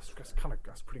good. That's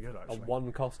pretty good A actually.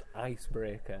 1 cost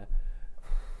icebreaker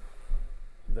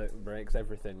that breaks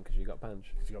everything because you got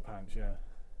punch. You got punch, yeah.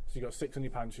 So you got 6 on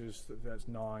your punches. That's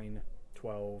 9,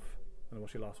 12, and then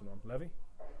what's your last one on? Levy?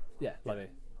 Yeah, levy.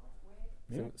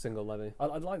 Yeah. Single levy. I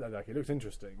like that deck. It looks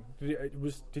interesting.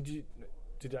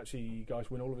 Did actually you guys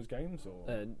win all of his games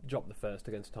or? Dropped the first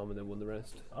against Tom and then won the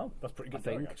rest. Oh, that's pretty good. I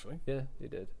think going, actually. Yeah, he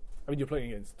did. I mean, you're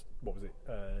playing against what was it?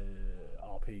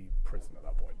 RP Prison at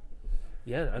that point.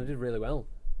 Yeah, I did really well.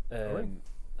 Really?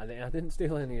 I didn't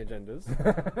steal any agendas.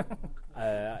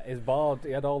 His board,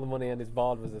 he had all the money and his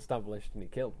board was established and he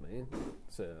killed me.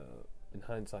 So, in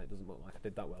hindsight, it doesn't look like I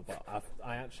did that well. But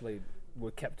I actually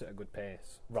kept at a good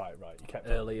pace. Right. You kept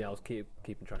early. I was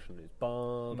keeping trash on his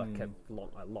board.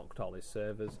 I locked all his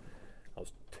servers. I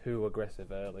was too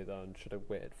aggressive early though, and should have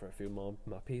waited for a few more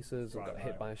my pieces. Got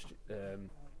hit by.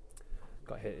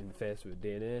 Got hit in the face with a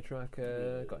DNA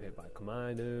tracker. Got hit by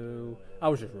Kamainu. I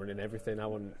was just running everything. I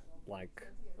wasn't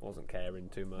caring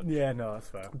too much. Yeah, no, that's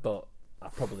fair. But I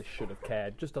probably should have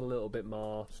cared just a little bit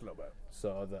more. Just a little bit.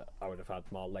 So that I would have had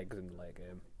more legs in the late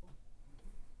game.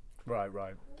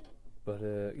 Right. But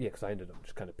yeah, because I ended up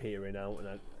just kind of peering out, and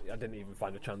I didn't even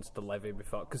find a chance to levy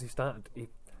before because he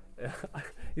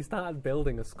started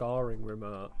building a scoring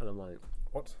remote, and I'm like,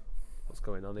 what's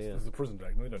going on here? This is a prison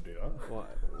deck. No, we don't do that.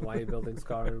 Why are you building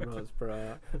scoring remotes,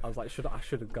 bro? I was like, I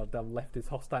should have goddamn left his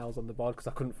hostiles on the board because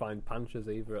I couldn't find punches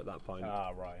either at that point. Ah,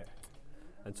 right.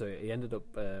 And so he ended up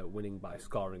winning by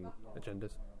scoring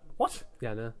agendas. What?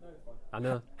 Yeah, I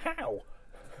know. How?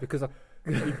 Because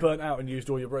you burnt out and used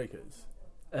all your breakers.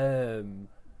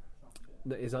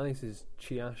 His ice is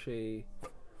Chiashi.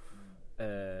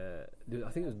 I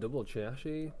think it was double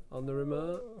Chiashi on the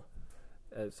remote.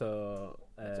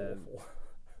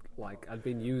 Like I'd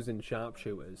been using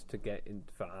sharpshooters to get in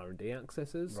for R&D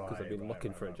accesses because I've been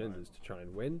looking for agendas to try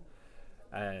and win.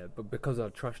 But because I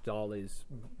trashed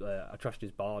I trashed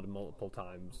his board multiple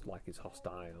times, like his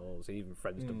hostiles, even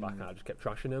friends to back, and I just kept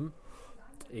trashing him.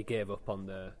 He gave up on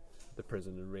the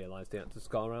prison and realised he had to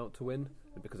score out to win,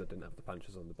 and because I didn't have the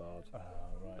punches on the board.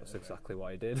 That's exactly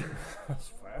what he did. That's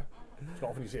fair. It's not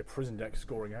often you see a prison deck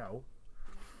scoring out.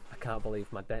 I can't believe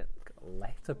my deck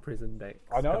let a prison deck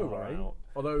I know, score right? out.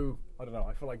 Although, I don't know,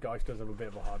 I feel like Geist does have a bit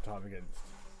of a hard time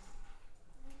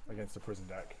against the prison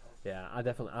deck. Yeah, I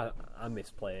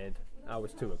misplayed. I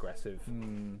was too aggressive.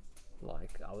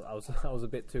 Like I was a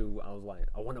bit too. I was like,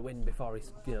 I want to win before he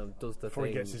does the before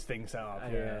thing. he gets his thing set up.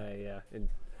 Yeah.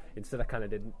 Instead, I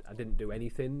didn't do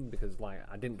anything because like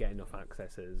I didn't get enough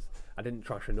accesses. I didn't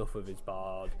trash enough of his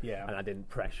board. Yeah. And I didn't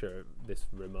pressure this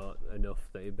remote enough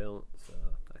that he built. So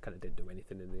I kind of didn't do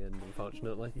anything in the end,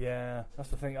 unfortunately. Yeah, that's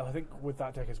the thing. I think with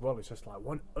that deck as well, it's just like,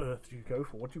 what on earth do you go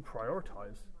for? What do you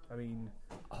prioritise? I mean,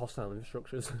 hostile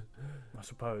infrastructures. I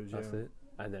suppose. That's it.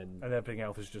 And everything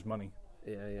else is just money.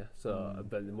 Yeah. So,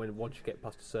 but once you get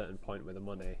past a certain point with the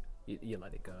money, you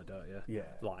let it go, don't you? Yeah.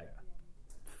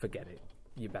 Forget it.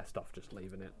 you're best off just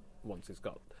leaving it once it's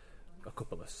got a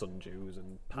couple of sundews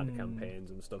and pad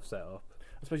campaigns and stuff set up.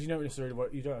 I suppose you don't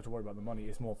have to worry about the money.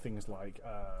 It's more things like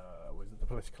the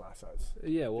political assets.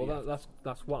 Yeah, well, that's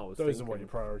what I was. Those thinking. are what you're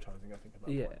prioritising, I think. At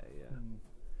that Yeah, point. yeah.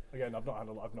 Again, I've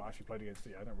not actually played against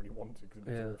it. I don't really want to because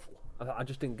it's awful. I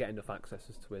just didn't get enough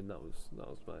accesses to win. That was my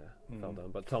fell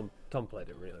down. But Tom played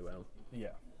it really well.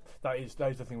 Yeah, that is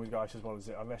the thing with Geist as well. Is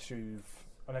it unless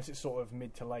it's sort of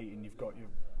mid to late and you've got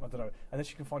I don't know,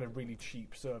 unless you can find a really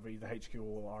cheap server, either HQ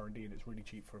or R&D, and it's really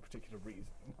cheap for a particular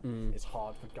reason, it's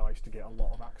hard for Geist to get a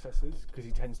lot of accesses because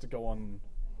he tends to go on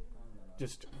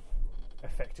just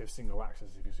effective single access,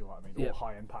 if you see what I mean, or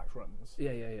high impact runs.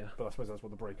 Yeah. But I suppose that's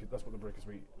what the Breakers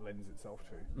Week lends itself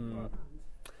to. But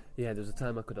yeah, there was a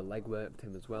time I could have legworked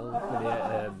him as well.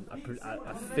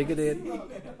 I figured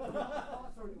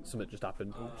something just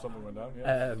happened. Something went down.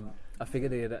 Yeah. I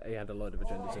figured he had a load of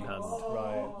agendas in hand.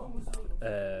 Right.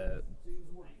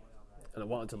 And I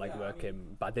wanted to legwork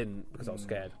him, but I didn't because I was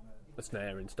scared. The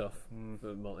snare and stuff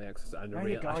for multi-access. And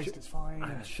it's fine.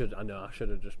 I should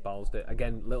have just ballsed it.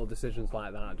 Again, little decisions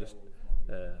like that.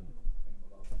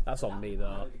 That's on me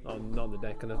though. I'm not on the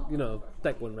deck, and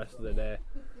deck won rest of the day.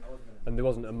 And there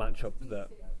wasn't a matchup that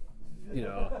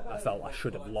I felt I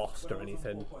should have lost or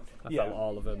anything. I felt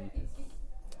all of them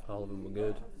were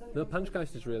good. No,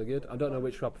 Panchgeist is really good. I don't know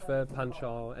which I prefer, Panch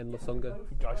or Endless Hunger.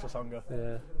 Geistless Hunger.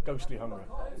 Yeah. Ghostly Hunger.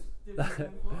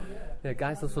 Yeah,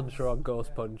 Geistless Hunger or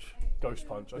Ghost Punch. Ghost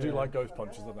Punch. I do like Ghost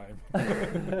Punch as the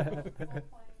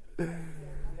name.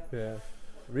 Yeah.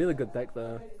 Really good deck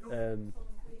though.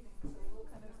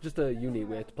 Just a unique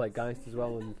way to play Geist as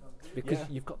well, and because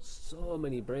you've got so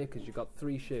many breakers, you've got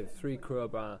 3 Shiv, 3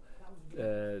 Crowbar,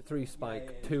 3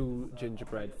 Spike, 2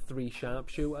 Gingerbread, 3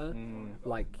 Sharpshooter.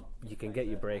 Like, you can get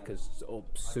your breakers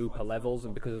up super levels,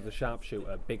 and because of the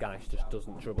Sharpshooter, Big Ice just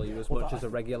doesn't trouble you as much as a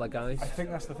regular Geist. I think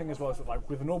that's the thing as well, is that like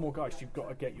with a normal Geist, you've got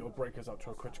to get your breakers up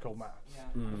to a critical mass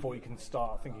before you can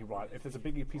start thinking, right, if there's a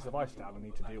big piece of ice down, I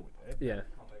need to deal with it. Yeah.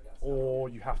 Or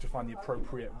you have to find the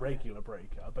appropriate regular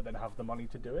breaker, but then have the money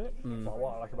to do it. But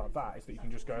what I like about that is that you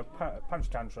can just go Punch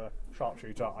Tantra,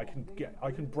 Sharpshooter. I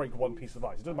can break one piece of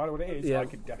ice. It doesn't matter what it is. I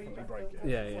can definitely break it.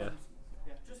 Yeah.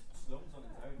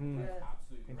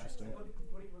 Interesting.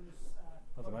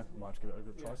 I don't know. Might have to give it a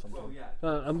good try sometime.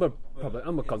 I'm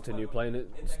gonna continue playing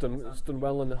it. It's done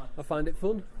well, and I find it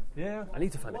fun. Yeah. I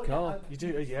need to find a car. You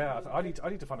do, yeah. I need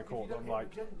to find a core. I'm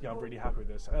like, I'm really happy with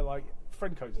this. Like,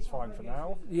 friend codes is fine for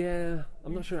now. Yeah,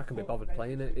 I'm not sure I can be bothered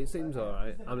playing it. It seems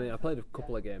alright. I mean, I played a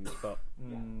couple of games, but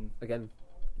again,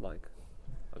 like,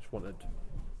 I just wanted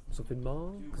something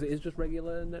more because it is just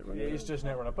regular Netrunner. It is just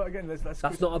Netrunner, but again, that's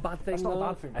not a bad thing. That's not a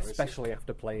bad thing, especially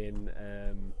after playing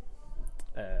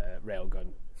Railgun,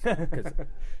 because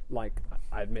like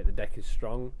I admit the deck is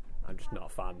strong. I'm just not a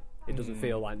fan. It doesn't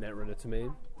feel like Netrunner to me.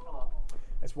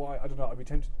 That's why I don't know. I'd be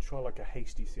tempted to try like a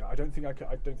hasty CI. I don't think I'd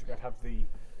have the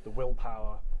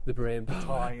willpower, the brain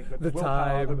power, the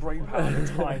willpower, the brain power, the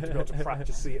time to be able to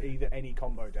practice either any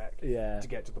combo deck. Yeah. To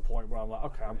get to the point where I'm like,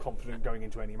 okay, I'm confident going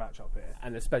into any matchup here.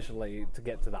 And especially to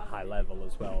get to that high level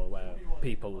as well, where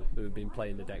people who've been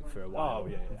playing the deck for a while. Oh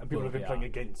yeah, and people have been playing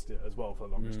against it as well for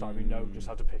the longest time, who know just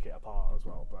how to pick it apart as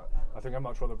well. But I think I'd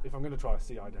much rather, if I'm going to try a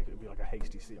CI deck, it would be like a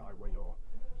hasty CI where you're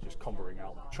just comboing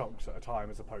out chunks at a time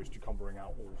as opposed to comboing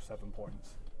out all 7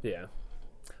 points. Yeah.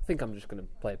 I think I'm just going to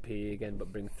play PE again,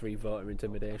 but bring 3 voter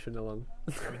intimidation along.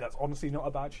 I mean, that's honestly not a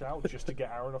bad shout, just to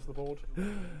get Aaron off the board.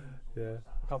 Yeah.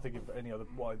 I can't think of any other.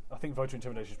 Well, I think voter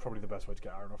intimidation is probably the best way to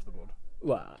get Aaron off the board.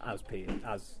 Well, as PE,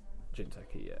 as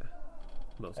Jinteki, yeah.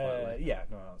 Most likely. Yeah,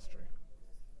 no, that's true.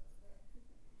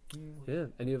 Yeah.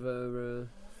 Any other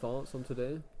thoughts on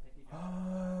today?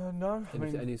 No.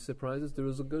 Any surprises? There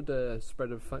was a good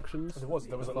spread of factions. There was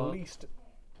at least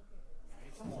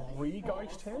 3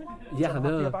 Geist here. Yeah, I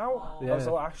know. Happy about. Yeah. I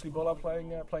saw Ashley Buller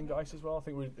playing Geist as well. I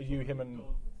think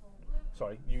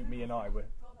me and I were.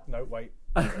 No, wait.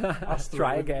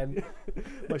 Try again.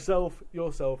 Myself,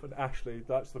 yourself, and Ashley.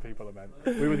 That's the people I meant.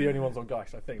 We were the only ones on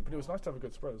Geist, I think. But it was nice to have a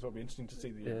good spread as well. It'll be interesting to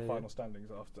see the final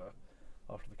standings after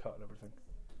the cut and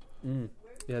everything.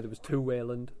 Yeah, there was 2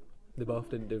 Wayland. They both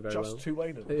didn't do very well. Just 2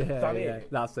 Wayland? Yeah,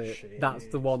 that's it. Shit. That's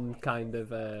the one kind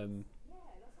of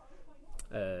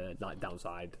like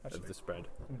downside of the spread.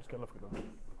 I'm just going to look at them.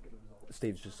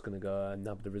 Steve's just going to go and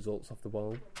nab the results off the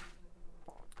wall.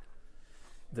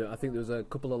 I think there was a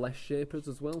couple of less shapers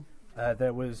as well.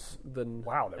 There was than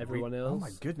everyone else. Oh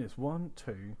my goodness! 1,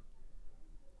 2,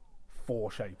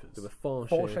 4 shapers. There were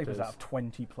 4 shapers out of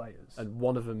 20 players, and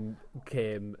one of them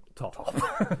came top.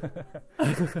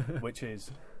 which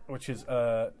is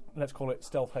let's call it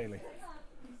Stealth Haley.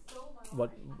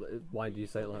 What? Why do you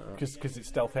say it like that? Because it's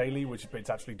Stealth Haley, which it's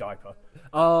actually Diaper.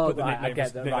 Oh, but the right, I nickname get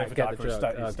is- that. nickname Right, for get Diaper the is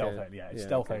joke. Stealth Okay. Haley. Yeah, it's Yeah,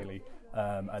 Stealth okay. Haley.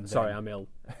 And Sorry, then, I'm ill.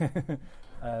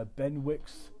 Ben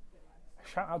Wicks.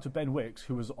 Shout out to Ben Wicks,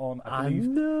 who was on. I I believe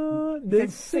know, you the came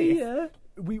fifth.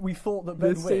 We thought that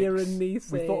Ben Nasir Wicks. and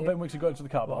Nisei. We thought Ben Wicks had got into the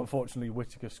car, but unfortunately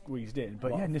Whittaker squeezed in.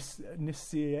 But What? yeah,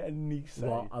 Nasir and Nisei.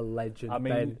 What a legend, I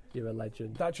mean, Ben! You're a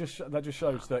legend. That just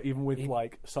shows that even with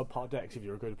like subpar decks, if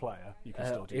you're a good player, you can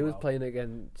still do He was well. playing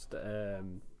against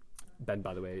Ben,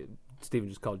 by the way. Stephen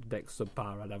just called Dex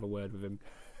subpar. I'd have a word with him.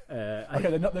 Okay,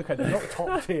 they're not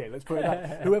top tier. Let's put it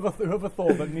that. Whoever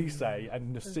thought that Nisei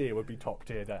and Nasir would be top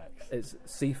tier decks? It's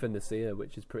Sifa Nasir,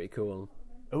 which is pretty cool.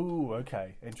 Oh,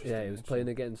 okay, interesting. Yeah, he was playing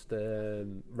against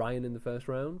Ryan in the first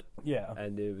round. Yeah.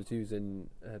 And he was using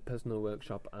Personal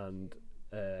Workshop and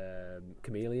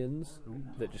Chameleons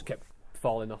that just kept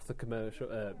falling off the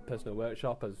Personal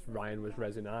Workshop as Ryan was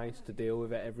resin ice to deal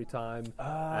with it every time.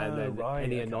 And then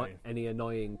any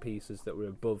annoying pieces that were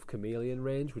above Chameleon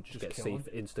range would just get kill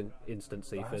instant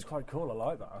Seaford. That's quite cool. I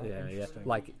like that. Yeah. Interesting.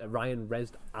 Like Ryan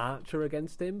rezzed Archer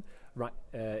against him. Right,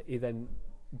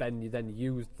 Ben then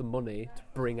used the money to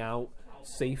bring out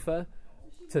Sifa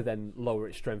to then lower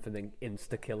its strength and then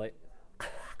insta kill it.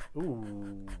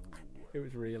 Ooh, it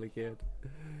was really good.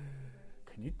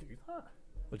 Can you do that?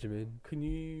 What do you mean? Can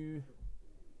you?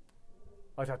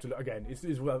 I'd have to look again. It's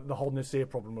the whole Nasir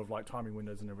problem of like timing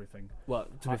windows and everything. Well,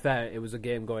 to be fair, it was a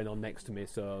game going on next to me,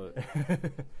 so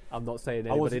I'm not saying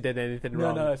anybody did anything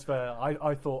wrong. No, it's fair.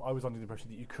 I thought I was under the impression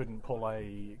that you couldn't pull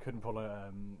a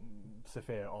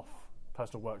Saphir off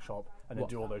Personal Workshop and then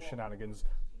do all those shenanigans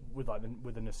with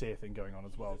with the Nasir thing going on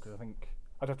as well. Because I think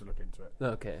I'd have to look into it.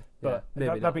 Okay, but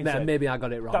yeah. Maybe I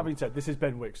got it wrong. That being said, this is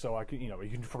Ben Wicks, so I can you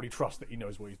can probably trust that he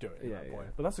knows what he's doing. Yeah.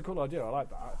 But that's a cool idea. I like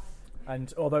that.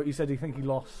 And although he said he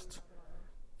lost,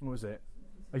 what was it?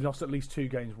 He lost at least 2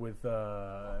 games with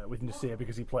Nasir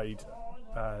because he played.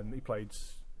 I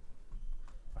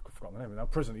forgot the name of it now.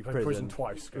 Prison. He played Prison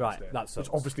twice. Right, it, that sucks.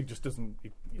 which obviously just doesn't.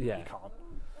 You can't.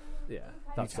 Yeah,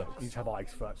 that sucks. You have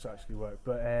eyes for that to actually work.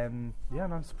 But and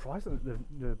I'm surprised that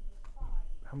the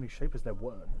how many shapers there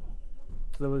were.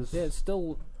 So there was. Yeah, it's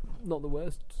still not the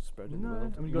worst spread in the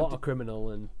world. I mean, a lot of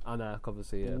Criminal and Anarch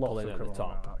obviously pulling at the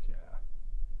top. Anarch,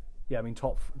 yeah, I mean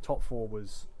top 4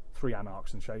 was 3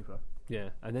 Anarchs and Shaper. Yeah,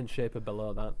 and then Shaper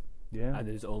below that. Yeah, and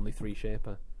there's only 3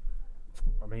 Shaper.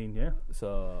 I mean, yeah.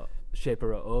 So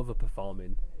Shaper are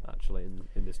overperforming actually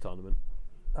in this tournament.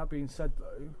 That being said,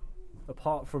 though,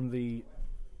 apart from the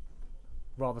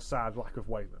rather sad lack of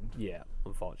Wayland,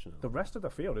 unfortunately, the rest of the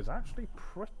field is actually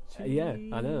pretty.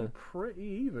 I know. Pretty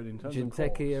even in terms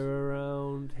Jinteki of are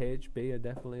around, HB are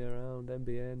definitely around,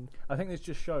 MBN. I think this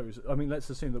just shows. I mean, let's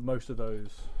assume that most of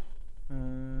those. I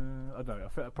don't know.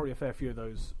 Probably a fair few of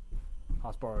those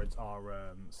Hasboroids are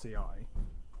CI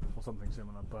or something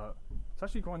similar, but it's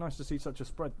actually quite nice to see such a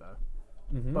spread there.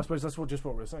 Mm-hmm. But I suppose that's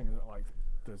what we're saying. Is that, like,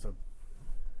 there's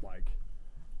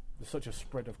such a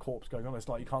spread of corpse going on. It's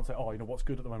like you can't say, what's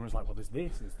good at the moment. It's like, well, there's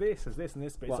this, and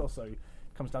this, but it also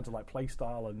comes down to like play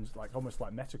style and like almost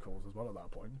like metacalls as well at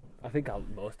that point. I think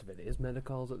most of it is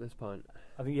metacalls at this point.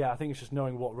 I think it's just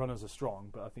knowing what runners are strong,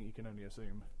 but I think you can only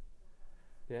assume.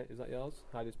 Yeah, is that yours?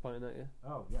 Heidi's pointing at you.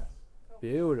 Oh yes.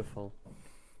 Beautiful.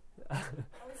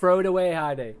 Throw it away,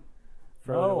 Heidi.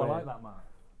 Throw it away. I like that, man.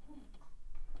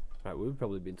 Right, we've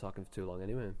probably been talking for too long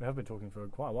anyway. We have been talking for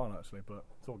quite a while actually, but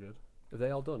it's all good. Have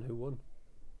they all done? Who won?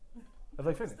 Have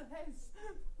they finished?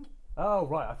 Oh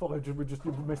right, I thought we just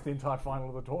missed the entire final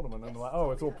of the tournament, and like,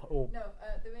 it's all. No,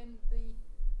 they're in the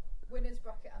winners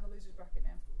bracket and the losers bracket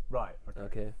now. Right.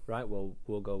 Okay. Right. Well,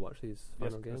 we'll go watch these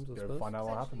final games. I suppose. Find out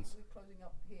what happens. We're closing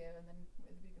up here, and then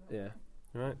the big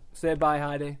All right. Say bye,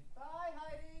 Heidi. Bye,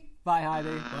 Heidi. Bye, Heidi.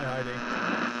 Bye, Heidi.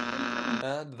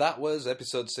 And that was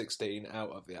episode 16,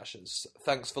 Out of the Ashes.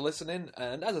 Thanks for listening,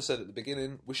 and as I said at the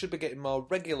beginning, we should be getting more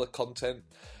regular content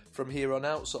from here on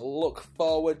out, so look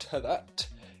forward to that.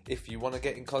 If you want to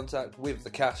get in contact with the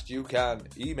cast, you can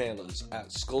email us at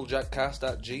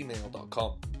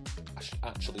skulljackcast@gmail.com. I should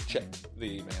actually check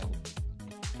the email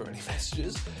for any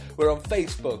messages. We're on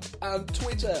Facebook and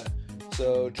Twitter,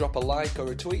 so drop a like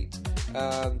or a tweet,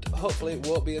 and hopefully it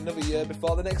won't be another year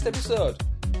before the next episode.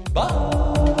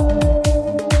 Bye!